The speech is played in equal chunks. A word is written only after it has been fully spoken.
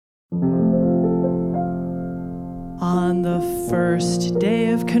On the first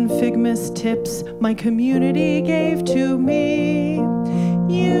day of ConfigMas tips my community gave to me,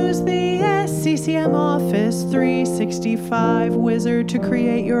 use the SCCM Office 365 wizard to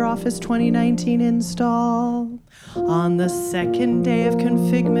create your Office 2019 install. On the second day of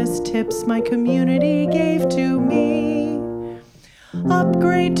ConfigMas tips my community gave to me,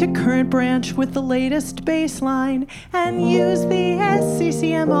 upgrade to current branch with the latest baseline and use the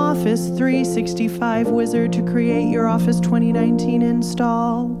SCCM Office 365 wizard to create your Office 2019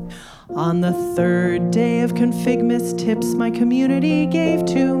 install. On the third day of ConfigMas tips my community gave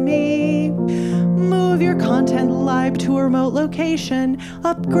to me, move your content live to a remote location,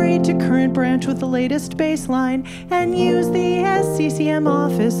 upgrade to current branch with the latest baseline, and use the SCCM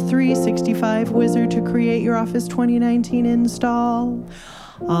Office 365 wizard to create your Office 2019 install.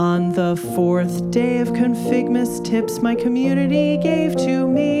 On the fourth day of ConfigMas tips my community gave to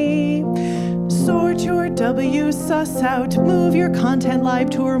me, sort your W sus out, move your content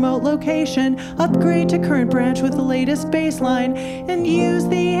live to a remote location, upgrade to current branch with the latest baseline, and use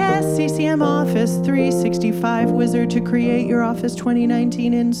the SCCM Office 365 wizard to create your Office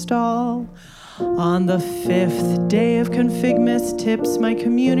 2019 install. On the fifth day of ConfigMas tips my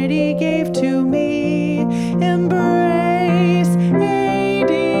community gave to me, embrace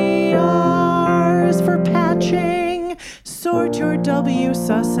ADRs for patching. Sort your W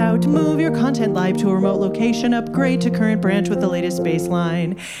sus out, move your content live to a remote location, upgrade to current branch with the latest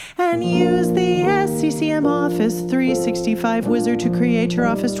baseline, and use the SCCM Office 365 wizard to create your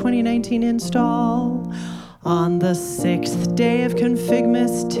Office 2019 install. On the sixth day of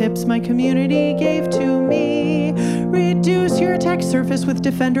ConfigMas tips my community gave to me, reduce your attack surface with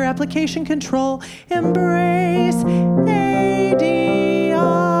Defender application control, embrace ADRs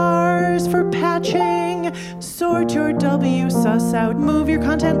for patching. Sort your W sus out, move your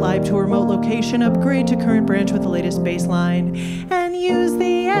content live to a remote location, upgrade to current branch with the latest baseline, and use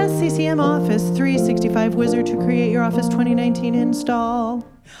the SCCM Office 365 wizard to create your Office 2019 install.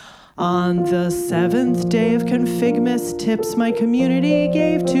 On the seventh day of ConfigMas tips my community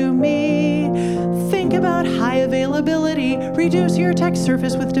gave to me, think about high availability, reduce your attack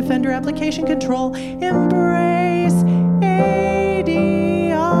surface with Defender application control, embrace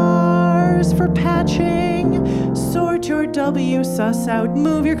ADRs for patching. Sort your W sus out,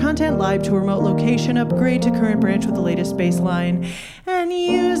 move your content live to a remote location, upgrade to current branch with the latest baseline, and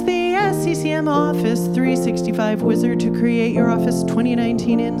use the SCCM Office 365 wizard to create your Office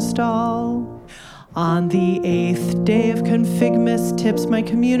 2019 install. On the eighth day of ConfigMas tips my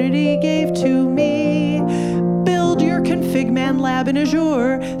community gave to me, build your ConfigMan lab in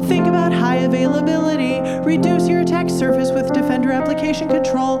Azure, think about high availability, reduce your attack surface with Defender application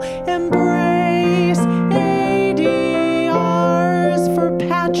control, embrace ADRs for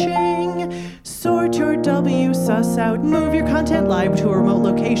patching. Sort your W sus out, move your content live to a remote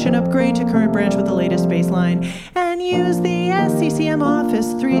location, upgrade to current branch with the latest baseline, and use the SCCM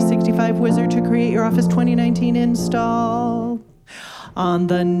Office 365 wizard to create your Office 2019 install. On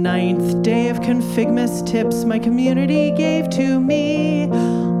the ninth day of ConfigMas tips my community gave to me,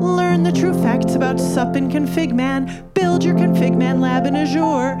 learn the true facts about SUP and ConfigMan, build your ConfigMan lab in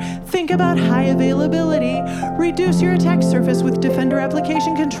Azure, think about high availability, reduce your attack surface with Defender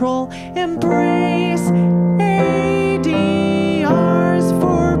application control, embrace ADRs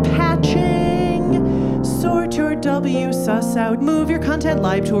for patching. Sort your W sus out, move your content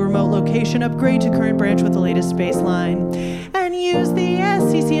live to a remote location, upgrade to current branch with the latest baseline, and use the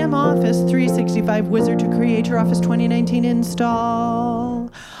SCCM Office 365 wizard to create your Office 2019 install.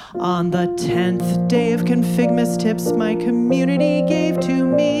 On the 10th day of ConfigMas tips my community gave to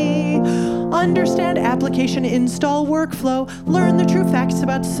me, understand application install workflow, learn the true facts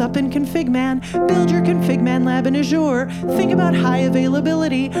about SUP and ConfigMan, build your ConfigMan lab in Azure, think about high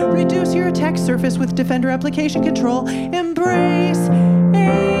availability, reduce your attack surface with Defender application control, embrace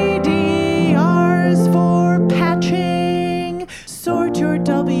ADRs for patching. Sort your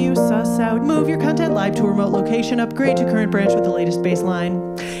W sus out, move your content live to a remote location, upgrade to current branch with the latest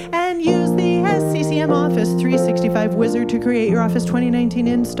baseline, and use the SCCM Office 365 wizard to create your Office 2019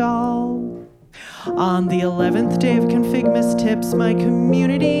 install. On the 11th day of ConfigMas tips my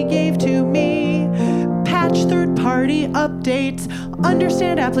community gave to me, patch third-party updates,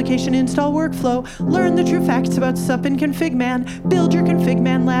 understand application install workflow, learn the true facts about SUP and ConfigMan, build your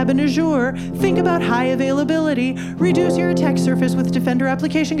ConfigMan lab in Azure, think about high availability, reduce your attack surface with Defender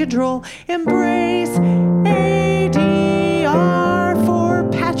application control, embrace ADR for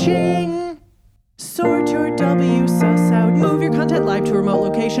patching. Sort your W sus out, move your content live to a remote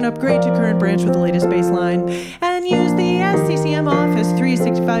location, upgrade to current branch with the latest baseline, and use the SCCM Office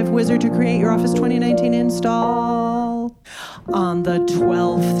 365 wizard to create your Office 2019 install. On the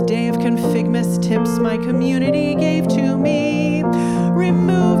 12th day of ConfigMas tips my community gave to me,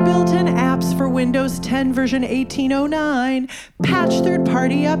 remove built-in apps for Windows 10 version 1809, patch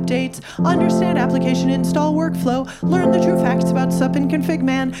third-party updates, understand application install workflow, learn the true facts about SUP and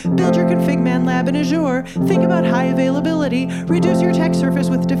ConfigMan, build your ConfigMan lab in Azure, think about high availability, reduce your attack surface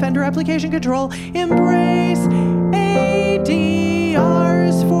with Defender application control, embrace ADRs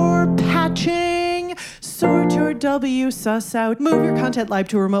for patching, sort your WSUS out, move your content live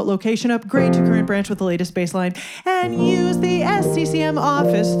to a remote location, upgrade to current branch with the latest baseline, and use the SCCM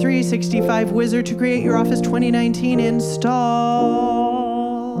Office 365 wizard to create your Office 2019 install.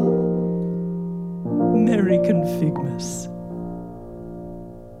 Merry ConfigMas.